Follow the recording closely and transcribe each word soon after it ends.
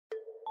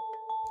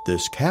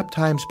This Cap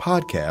Times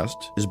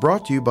podcast is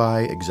brought to you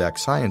by Exact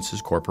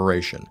Sciences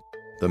Corporation,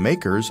 the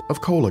makers of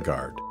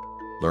Cologuard.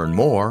 Learn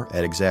more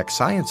at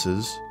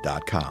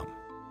exactsciences.com.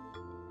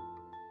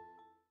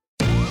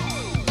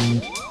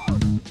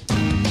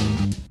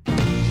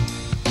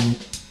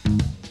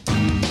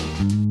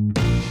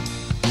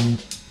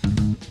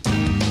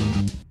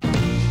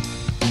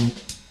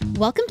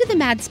 Welcome to the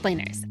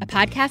Madsplainers, a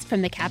podcast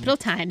from the Capital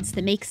Times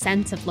that makes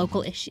sense of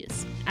local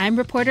issues. I'm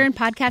reporter and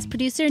podcast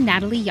producer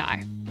Natalie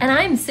Yar. And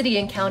I'm city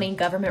and county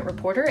government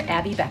reporter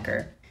Abby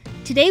Becker.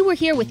 Today we're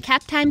here with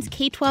Cap Times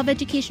K-12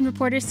 education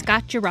reporter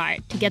Scott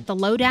Gerard to get the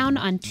lowdown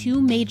on two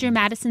major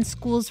Madison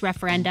schools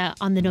referenda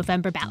on the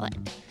November ballot.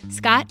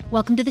 Scott,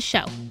 welcome to the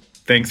show.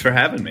 Thanks for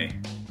having me.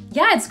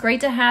 Yeah, it's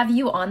great to have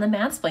you on the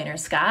Madsplainers,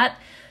 Scott.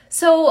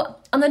 So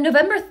on the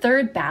November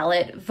 3rd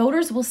ballot,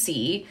 voters will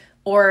see,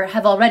 or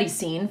have already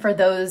seen for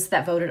those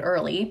that voted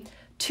early,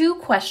 two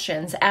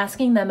questions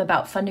asking them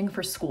about funding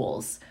for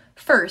schools.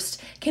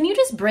 First, can you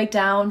just break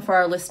down for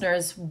our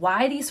listeners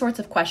why these sorts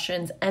of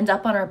questions end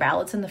up on our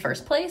ballots in the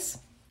first place?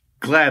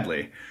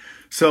 Gladly.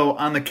 So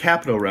on the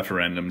capital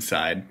referendum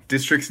side,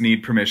 districts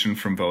need permission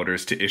from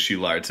voters to issue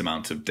large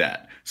amounts of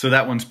debt. So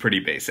that one's pretty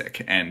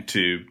basic. And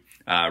to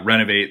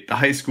renovate the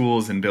high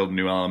schools and build a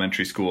new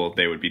elementary school,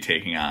 they would be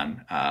taking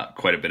on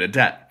quite a bit of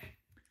debt.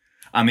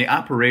 On the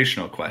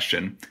operational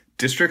question,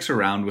 districts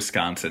around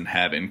Wisconsin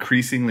have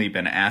increasingly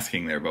been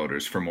asking their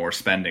voters for more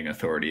spending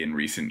authority in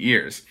recent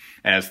years,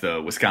 as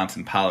the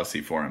Wisconsin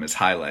Policy Forum has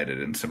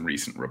highlighted in some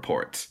recent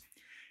reports.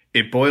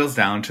 It boils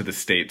down to the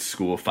state's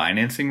school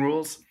financing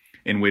rules,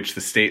 in which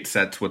the state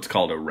sets what's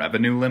called a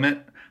revenue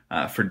limit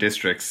for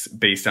districts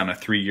based on a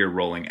 3-year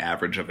rolling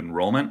average of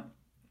enrollment,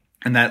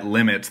 and that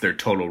limits their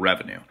total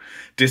revenue.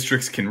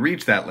 Districts can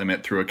reach that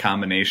limit through a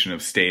combination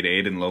of state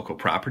aid and local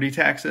property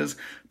taxes,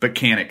 but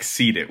can't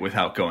exceed it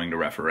without going to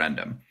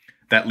referendum.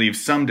 That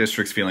leaves some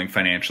districts feeling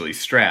financially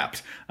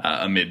strapped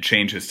amid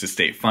changes to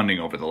state funding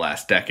over the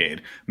last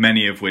decade,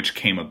 many of which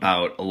came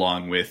about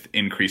along with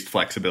increased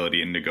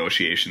flexibility in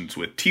negotiations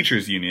with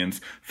teachers' unions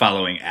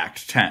following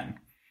Act 10.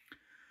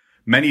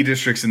 Many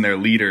districts and their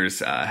leaders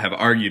have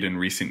argued in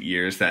recent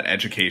years that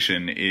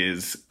education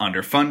is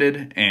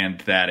underfunded and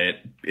that it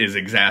is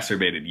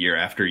exacerbated year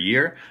after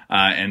year.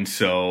 And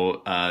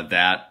so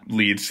that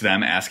leads to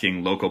them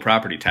asking local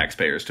property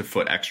taxpayers to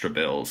foot extra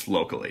bills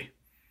locally.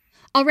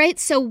 All right,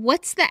 so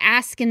what's the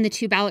ask in the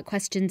two ballot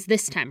questions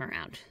this time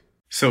around?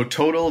 So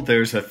total,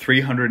 there's a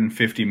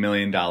 $350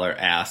 million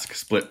ask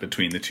split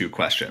between the two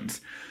questions.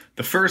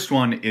 The first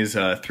one is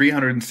a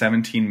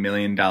 $317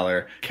 million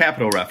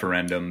capital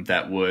referendum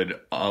that would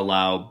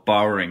allow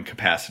borrowing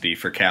capacity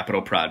for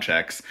capital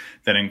projects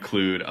that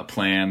include a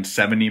planned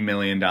 $70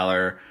 million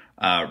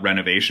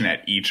renovation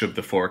at each of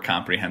the 4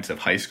 comprehensive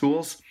high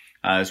schools,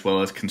 as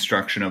well as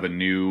construction of a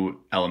new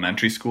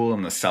elementary school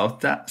on the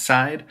south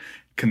side,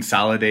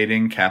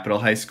 consolidating Capitol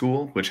High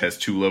School, which has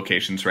 2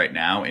 locations right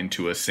now,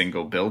 into a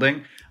single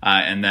building.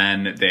 And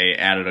then they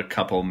added a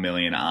couple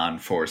million on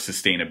for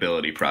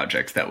sustainability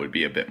projects that would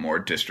be a bit more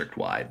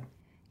district-wide.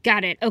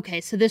 Got it.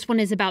 Okay, so this one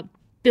is about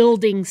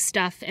building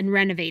stuff and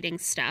renovating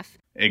stuff.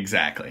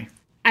 Exactly.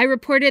 I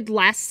reported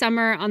last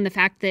summer on the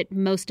fact that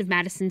most of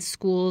Madison's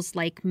schools,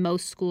 like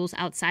most schools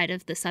outside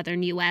of the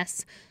southern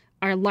U.S.,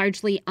 are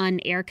largely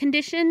unair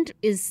conditioned.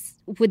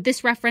 Would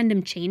this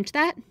referendum change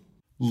that?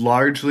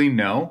 Largely,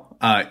 no.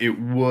 It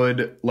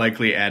would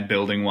likely add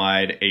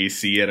building-wide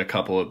AC at a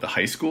couple of the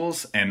high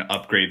schools and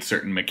upgrade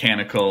certain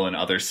mechanical and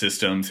other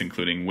systems,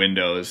 including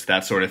windows,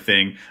 that sort of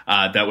thing,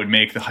 that would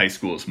make the high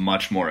schools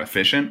much more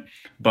efficient.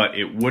 But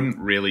it wouldn't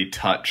really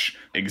touch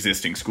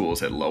existing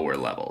schools at lower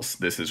levels.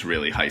 This is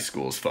really high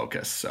schools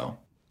focused, so.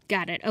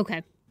 Got it.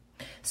 Okay.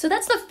 So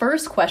that's the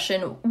first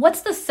question.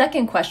 What's the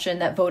second question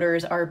that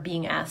voters are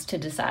being asked to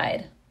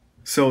decide?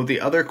 So the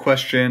other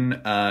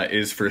question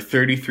is for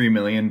 $33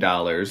 million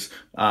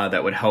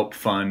that would help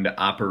fund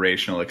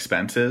operational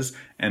expenses,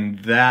 and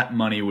that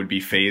money would be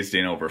phased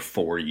in over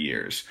 4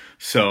 years.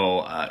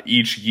 So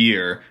each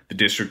year, the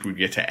district would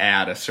get to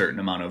add a certain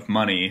amount of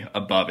money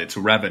above its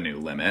revenue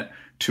limit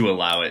to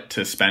allow it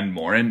to spend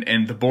more.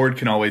 And the board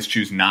can always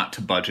choose not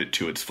to budget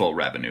to its full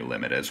revenue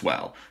limit as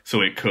well. So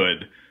it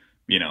could,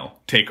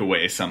 take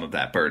away some of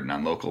that burden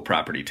on local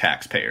property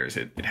taxpayers.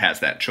 It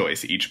has that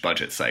choice each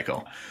budget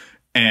cycle.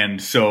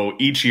 And so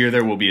each year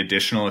there will be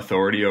additional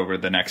authority over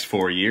the next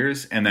 4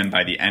 years. And then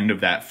by the end of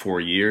that 4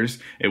 years,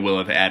 it will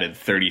have added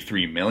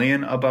 $33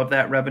 million above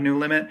that revenue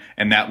limit.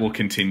 And that will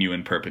continue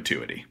in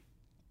perpetuity.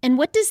 And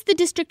what does the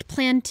district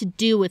plan to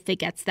do if it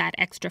gets that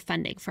extra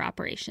funding for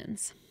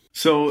operations?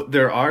 So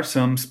there are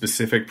some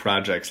specific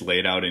projects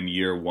laid out in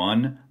year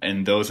 1,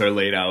 and those are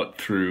laid out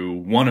through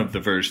one of the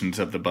versions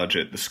of the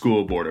budget the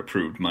school board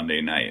approved Monday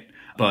night.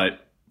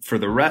 But for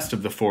the rest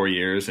of the 4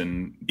 years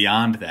and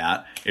beyond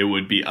that, it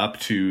would be up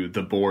to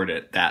the board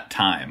at that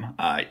time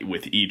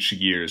with each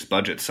year's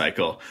budget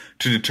cycle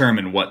to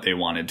determine what they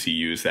wanted to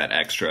use that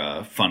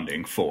extra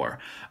funding for.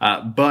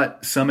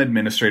 But some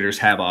administrators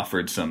have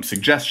offered some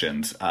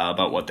suggestions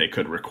about what they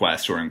could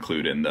request or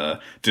include in the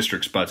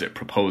district's budget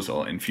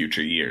proposal in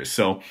future years.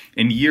 So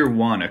in year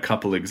one, a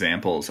couple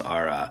examples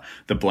are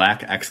the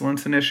Black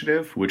Excellence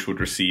Initiative, which would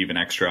receive an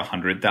extra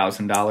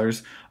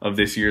 $100,000 of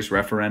this year's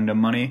referendum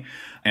money.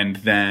 And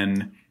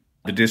then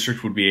the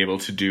district would be able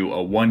to do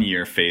a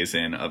 1-year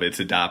phase-in of its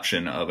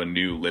adoption of a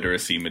new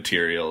literacy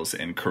materials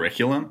and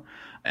curriculum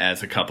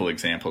as a couple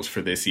examples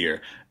for this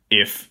year.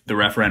 If the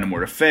referendum were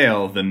to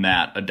fail, then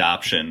that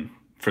adoption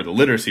for the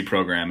literacy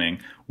programming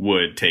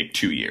would take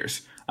 2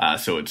 years.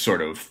 So it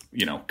sort of,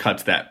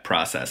 cuts that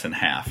process in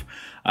half.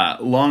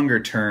 Longer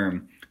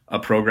term, a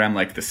program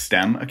like the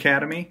STEM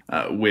Academy,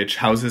 which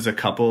houses a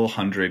couple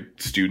hundred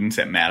students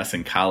at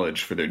Madison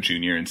College for their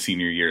junior and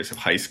senior years of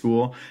high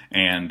school,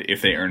 and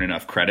if they earn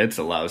enough credits,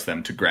 allows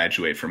them to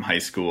graduate from high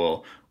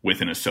school with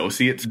an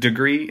associate's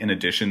degree in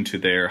addition to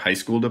their high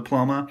school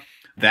diploma.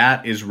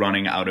 That is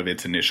running out of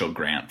its initial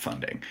grant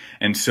funding.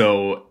 And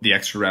so the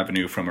extra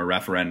revenue from a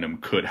referendum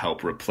could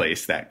help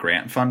replace that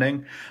grant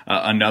funding.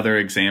 Another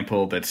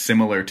example that's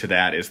similar to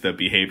that is the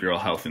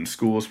Behavioral Health in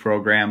Schools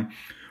program,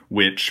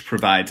 which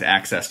provides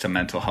access to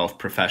mental health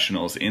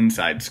professionals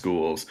inside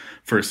schools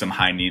for some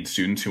high-need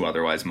students who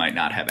otherwise might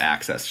not have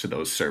access to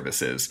those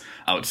services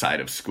outside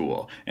of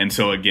school. And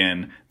so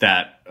again,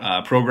 that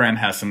program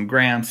has some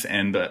grants,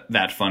 and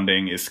that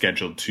funding is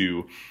scheduled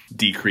to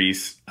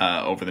decrease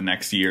over the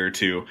next year or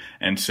two.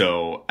 And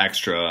so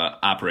extra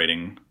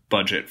operating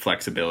budget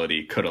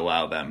flexibility could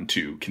allow them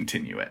to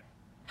continue it.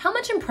 How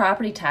much in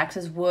property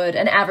taxes would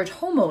an average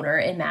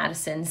homeowner in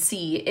Madison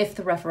see if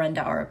the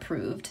referenda are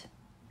approved?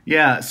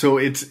 Yeah, so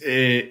it's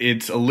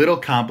a little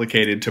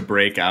complicated to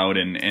break out,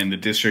 and the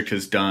district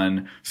has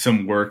done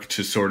some work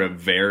to sort of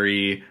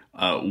vary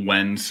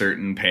when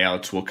certain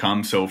payouts will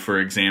come. So, for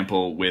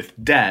example, with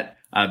debt,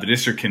 the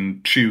district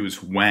can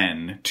choose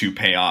when to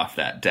pay off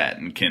that debt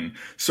and can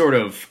sort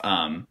of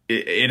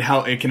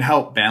it can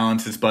help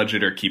balance its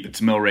budget or keep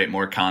its mill rate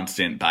more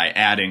constant by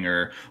adding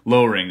or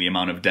lowering the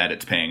amount of debt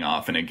it's paying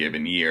off in a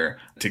given year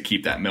to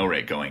keep that mill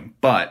rate going.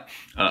 But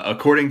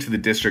according to the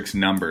district's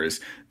numbers,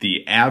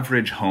 the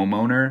average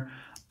homeowner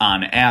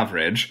on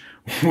average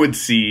would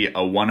see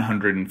a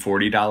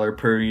 $140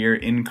 per year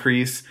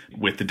increase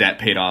with the debt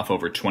paid off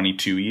over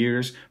 22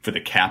 years for the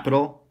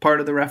capital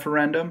part of the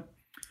referendum.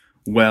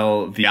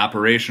 Well, the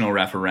operational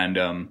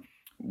referendum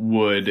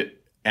would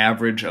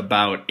average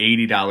about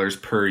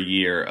 $80 per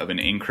year of an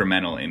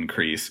incremental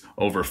increase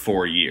over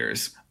 4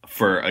 years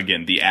for,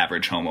 again, the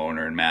average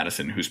homeowner in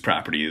Madison whose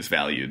property is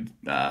valued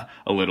a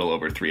little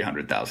over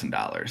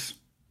 $300,000.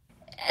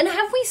 And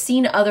have we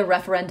seen other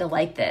referenda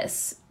like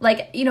this?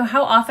 Like,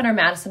 how often are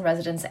Madison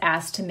residents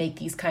asked to make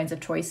these kinds of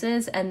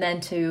choices and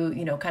then to,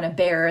 kind of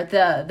bear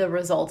the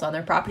results on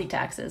their property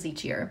taxes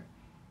each year?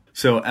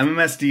 So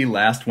MMSD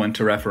last went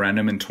to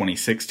referendum in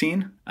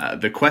 2016.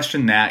 The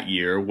question that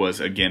year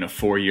was, again, a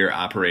 4-year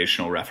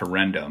operational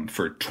referendum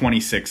for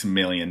 $26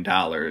 million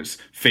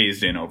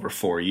phased in over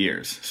 4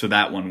 years. So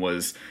that one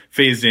was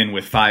phased in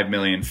with $5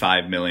 million,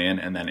 $5 million,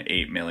 and then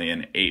 $8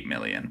 million, $8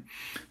 million.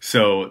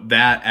 So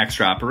that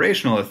extra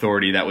operational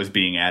authority that was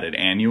being added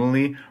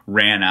annually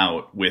ran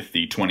out with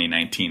the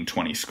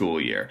 2019-20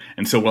 school year.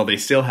 And so while they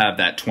still have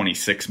that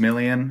 $26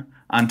 million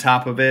on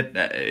top of it,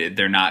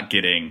 they're not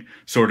getting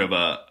sort of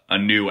a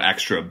new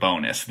extra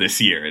bonus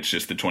this year. It's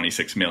just the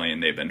 $26 million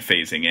they've been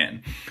phasing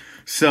in.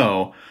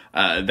 So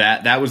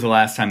that was the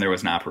last time there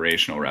was an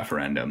operational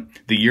referendum.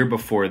 The year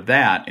before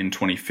that, in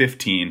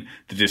 2015,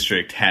 the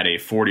district had a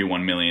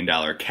 $41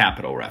 million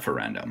capital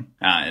referendum.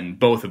 And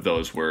both of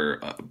those were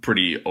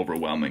pretty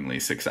overwhelmingly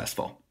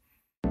successful.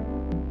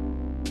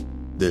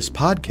 This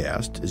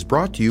podcast is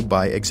brought to you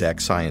by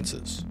Exact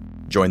Sciences.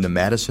 Join the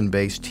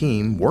Madison-based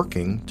team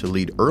working to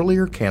lead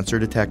earlier cancer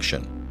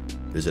detection.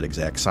 Visit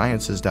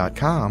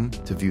exactsciences.com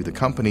to view the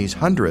company's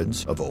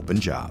hundreds of open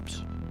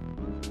jobs.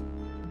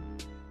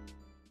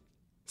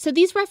 So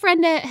these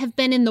referenda have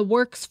been in the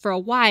works for a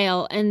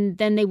while, and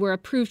then they were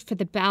approved for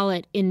the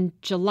ballot in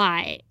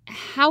July.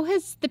 How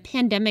has the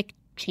pandemic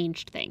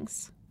changed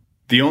things?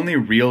 The only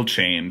real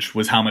change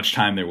was how much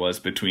time there was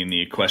between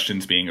the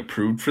questions being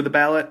approved for the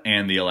ballot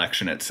and the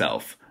election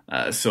itself.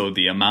 So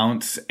the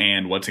amounts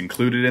and what's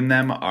included in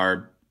them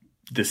are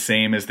the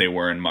same as they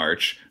were in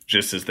March,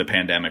 just as the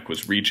pandemic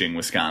was reaching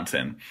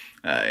Wisconsin.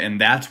 And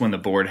that's when the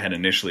board had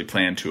initially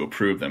planned to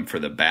approve them for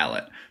the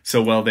ballot.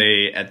 So while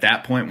they, at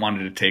that point,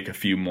 wanted to take a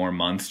few more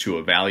months to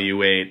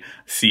evaluate,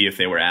 see if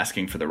they were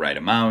asking for the right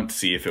amount,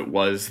 see if it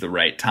was the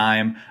right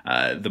time,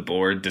 the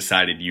board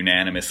decided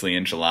unanimously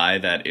in July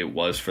that it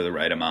was for the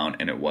right amount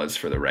and it was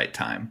for the right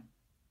time.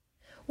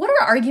 What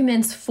are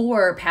arguments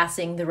for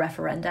passing the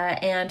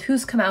referenda, and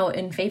who's come out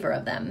in favor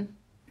of them?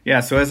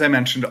 Yeah, so as I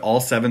mentioned, all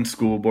 7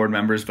 school board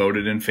members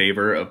voted in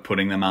favor of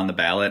putting them on the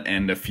ballot,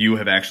 and a few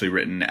have actually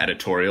written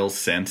editorials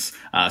since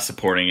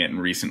supporting it in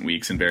recent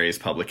weeks in various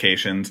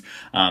publications.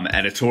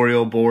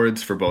 Editorial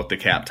boards for both the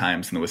Cap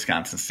Times and the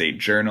Wisconsin State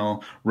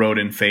Journal wrote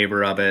in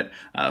favor of it.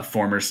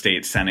 Former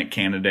state Senate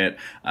candidate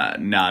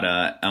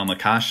Nada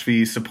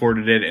Elmakashfi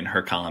supported it in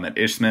her column at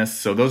Isthmus.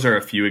 So those are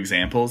a few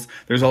examples.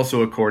 There's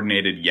also a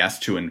coordinated Yes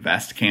to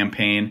Invest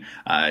campaign.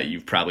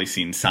 You've probably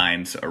seen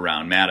signs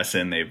around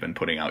Madison. They've been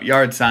putting out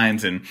yard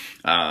signs and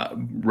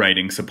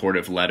writing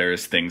supportive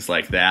letters, things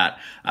like that,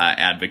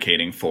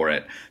 advocating for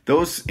it.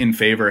 Those in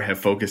favor have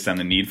focused on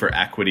the need for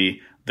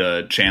equity,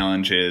 the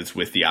challenges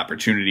with the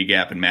opportunity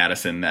gap in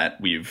Madison that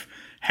we've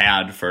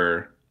had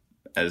for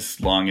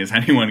as long as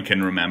anyone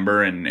can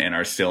remember and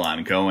are still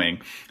ongoing,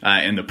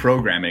 and the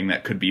programming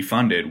that could be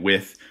funded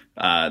with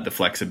the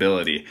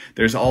flexibility.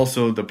 There's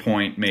also the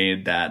point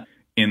made that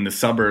in the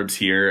suburbs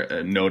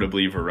here,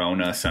 notably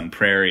Verona, Sun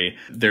Prairie,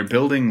 they're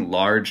building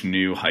large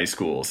new high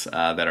schools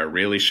that are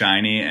really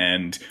shiny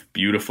and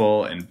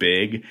beautiful and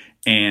big.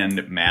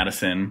 And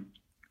Madison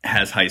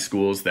has high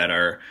schools that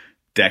are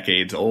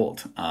decades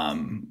old,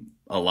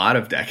 a lot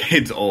of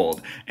decades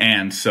old.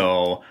 And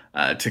so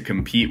to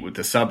compete with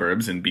the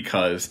suburbs, and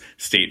because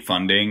state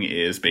funding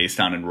is based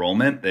on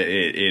enrollment,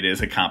 it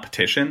is a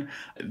competition.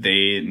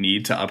 They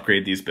need to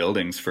upgrade these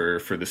buildings for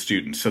the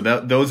students. So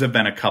those have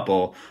been a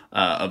couple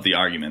of the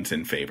arguments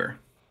in favor.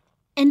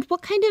 And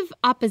what kind of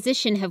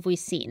opposition have we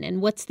seen,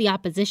 and what's the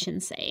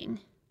opposition saying?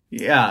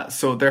 Yeah,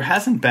 so there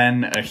hasn't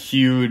been a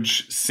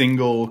huge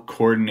single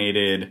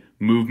coordinated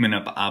movement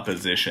of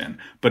opposition,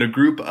 but a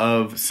group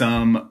of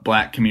some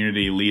Black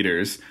community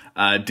leaders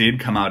did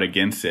come out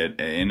against it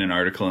in an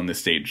article in the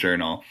State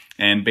Journal.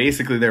 And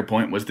basically their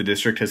point was the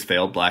district has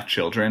failed Black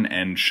children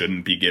and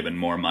shouldn't be given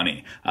more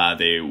money.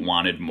 They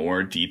wanted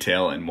more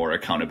detail and more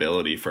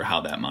accountability for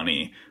how that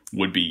money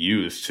would be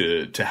used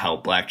to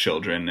help Black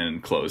children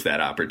and close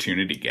that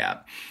opportunity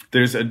gap.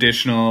 There's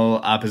additional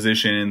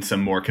opposition in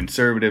some more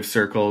conservative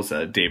circles.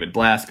 David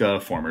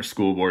Blaska, former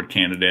school board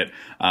candidate,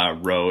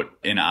 wrote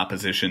in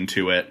opposition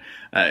to it.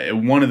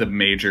 One of the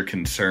major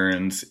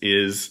concerns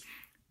is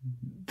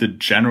the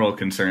general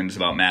concerns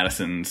about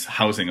Madison's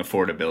housing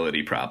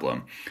affordability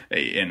problem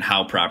and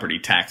how property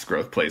tax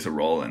growth plays a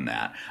role in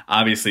that.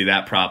 Obviously,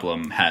 that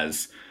problem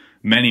has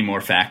many more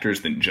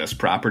factors than just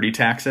property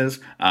taxes,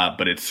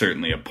 but it's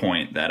certainly a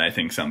point that I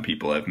think some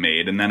people have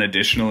made. And then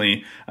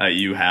additionally,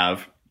 you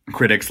have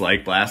critics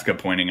like Blaska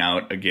pointing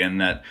out again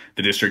that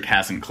the district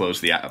hasn't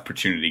closed the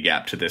opportunity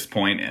gap to this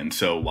point, and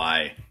so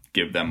why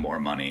give them more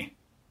money?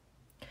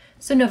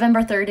 So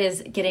November 3rd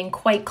is getting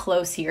quite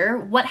close here.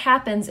 What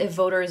happens if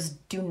voters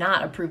do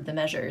not approve the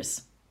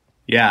measures?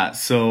 Yeah,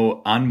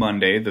 so on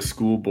Monday, the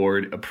school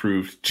board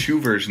approved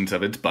 2 versions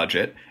of its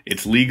budget.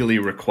 It's legally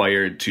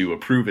required to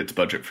approve its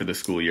budget for the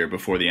school year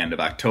before the end of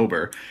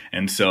October.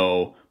 And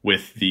so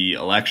with the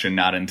election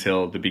not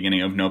until the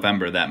beginning of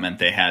November, that meant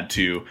they had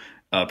to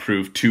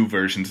approve 2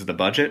 versions of the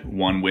budget,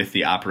 one with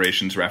the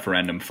operations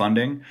referendum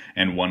funding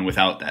and one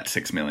without that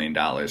 $6 million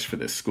for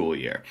this school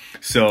year.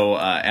 So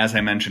as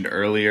I mentioned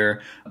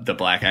earlier, the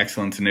Black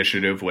Excellence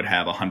Initiative would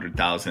have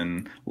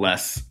 $100,000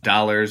 less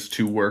dollars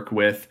to work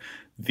with.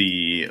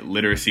 The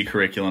literacy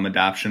curriculum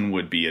adoption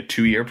would be a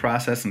 2-year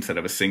process instead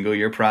of a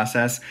single-year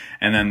process.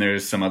 And then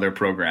there's some other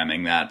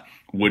programming that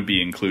would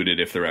be included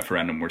if the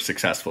referendum were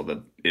successful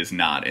that is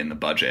not in the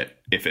budget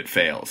if it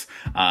fails.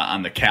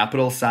 On the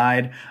capital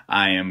side,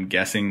 I am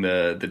guessing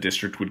the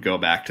district would go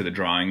back to the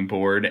drawing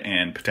board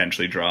and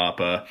potentially draw up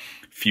a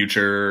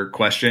future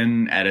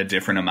question at a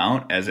different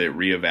amount as it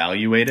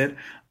reevaluated,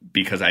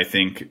 because I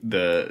think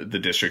the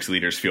district's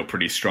leaders feel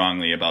pretty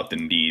strongly about the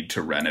need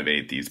to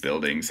renovate these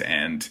buildings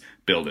and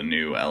build a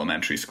new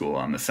elementary school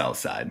on the south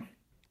side.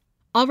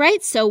 All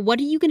right, so what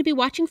are you going to be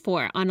watching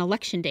for on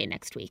Election Day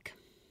next week?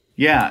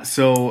 Yeah,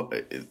 so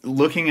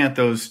looking at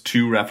those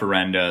 2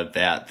 referenda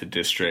that the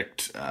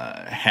district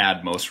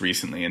had most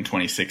recently in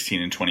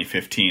 2016 and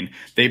 2015,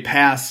 they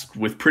passed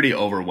with pretty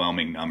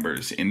overwhelming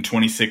numbers. In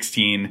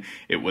 2016,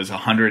 it was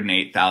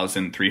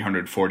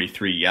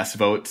 108,343 yes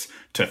votes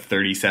to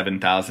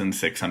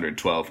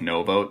 37,612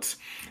 no votes.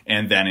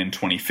 And then in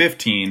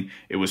 2015,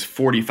 it was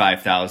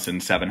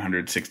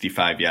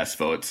 45,765 yes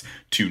votes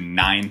to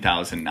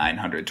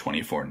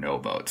 9,924 no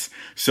votes.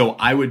 So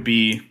I would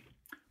be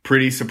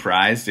pretty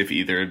surprised if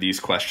either of these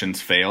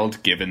questions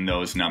failed, given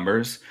those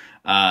numbers.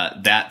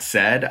 That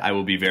said, I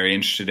will be very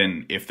interested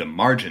in if the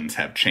margins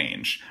have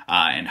changed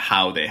and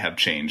how they have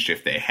changed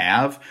if they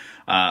have.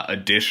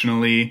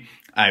 Additionally,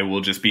 I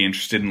will just be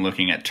interested in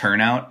looking at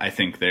turnout. I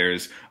think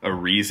there's a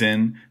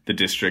reason the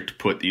district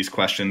put these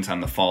questions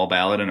on the fall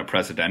ballot in a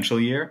presidential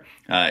year.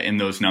 In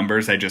those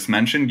numbers I just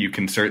mentioned, you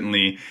can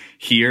certainly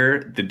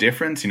hear the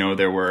difference. You know,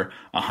 there were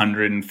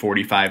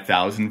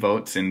 145,000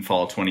 votes in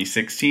fall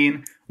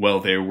 2016. Well,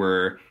 there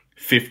were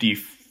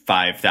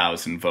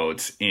 55,000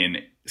 votes in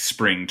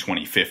spring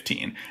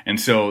 2015. And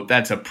so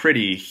that's a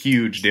pretty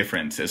huge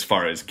difference as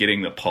far as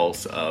getting the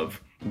pulse of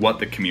what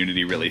the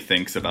community really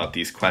thinks about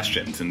these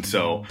questions. And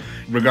so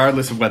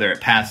regardless of whether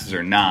it passes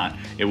or not,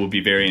 it will be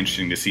very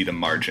interesting to see the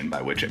margin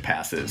by which it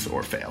passes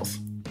or fails.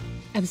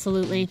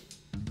 Absolutely.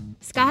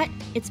 Scott,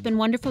 it's been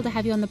wonderful to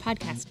have you on the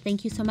podcast.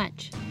 Thank you so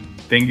much.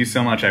 Thank you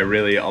so much. I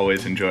really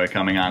always enjoy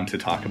coming on to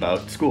talk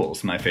about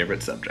schools, my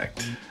favorite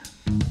subject.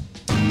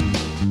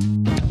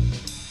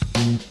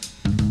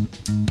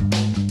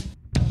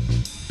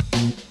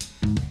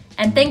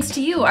 And thanks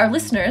to you, our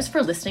listeners,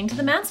 for listening to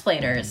the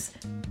Madsplainers.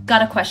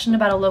 Got a question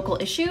about a local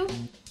issue?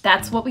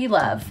 That's what we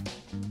love.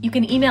 You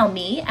can email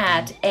me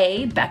at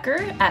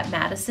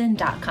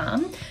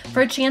abecker@madison.com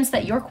for a chance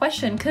that your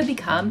question could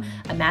become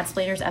a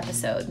Madsplainers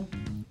episode.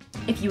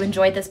 If you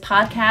enjoyed this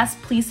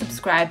podcast, please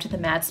subscribe to the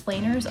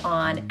Madsplainers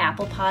on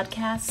Apple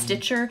Podcasts,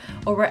 Stitcher,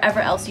 or wherever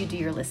else you do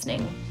your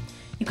listening.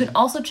 You can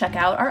also check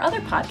out our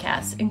other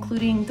podcasts,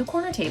 including The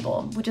Corner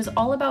Table, which is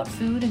all about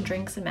food and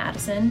drinks in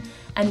Madison,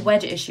 and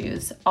Wedge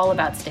Issues, all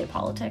about state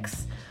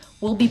politics.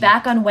 We'll be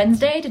back on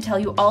Wednesday to tell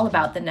you all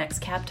about the next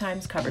Cap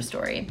Times cover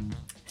story.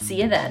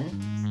 See you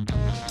then.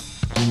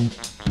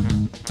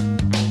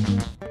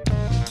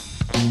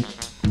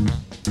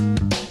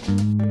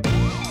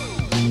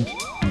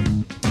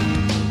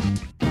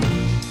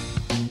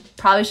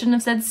 Probably shouldn't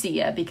have said see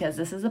ya because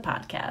this is a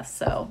podcast,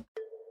 so...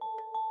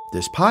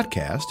 This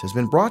podcast has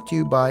been brought to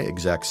you by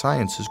Exact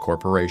Sciences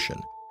Corporation,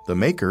 the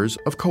makers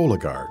of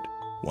Cologuard.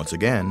 Once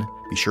again,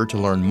 be sure to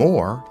learn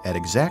more at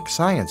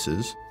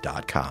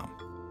exactsciences.com.